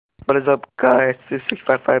What is up, guys? This is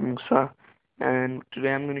 655 Musa, and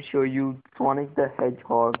today I'm going to show you Sonic the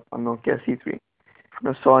Hedgehog on Nokia C3.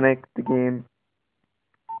 Now, Sonic the game.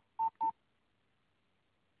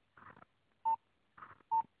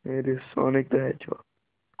 It is Sonic the Hedgehog.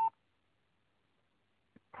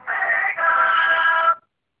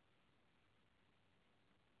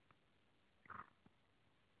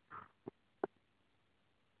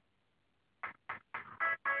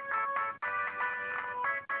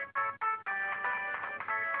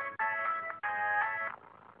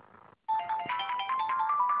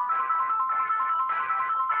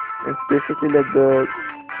 It's basically like the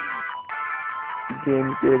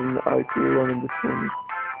game played in the arcade and in the Sonic.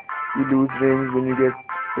 You lose wings when you get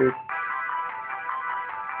hit.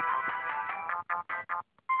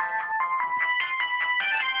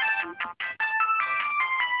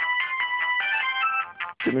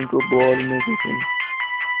 Turn into a ball and everything.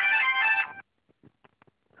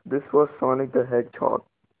 This was Sonic the Hedgehog.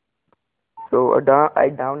 So I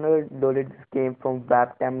downloaded this game from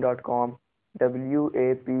wapdam.com,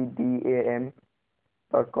 wapdam.com,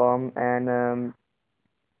 and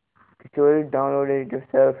you should download it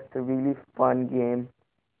yourself. It's a really fun game,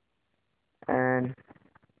 and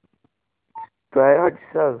try it out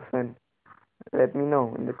yourself and let me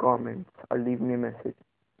know in the comments or leave me a message.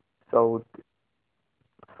 So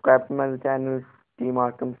subscribe to my channel, Team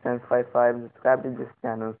Arkham 755. Subscribe to this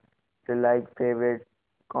channel. To like, favorite,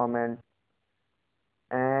 comment,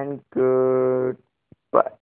 and goodbye.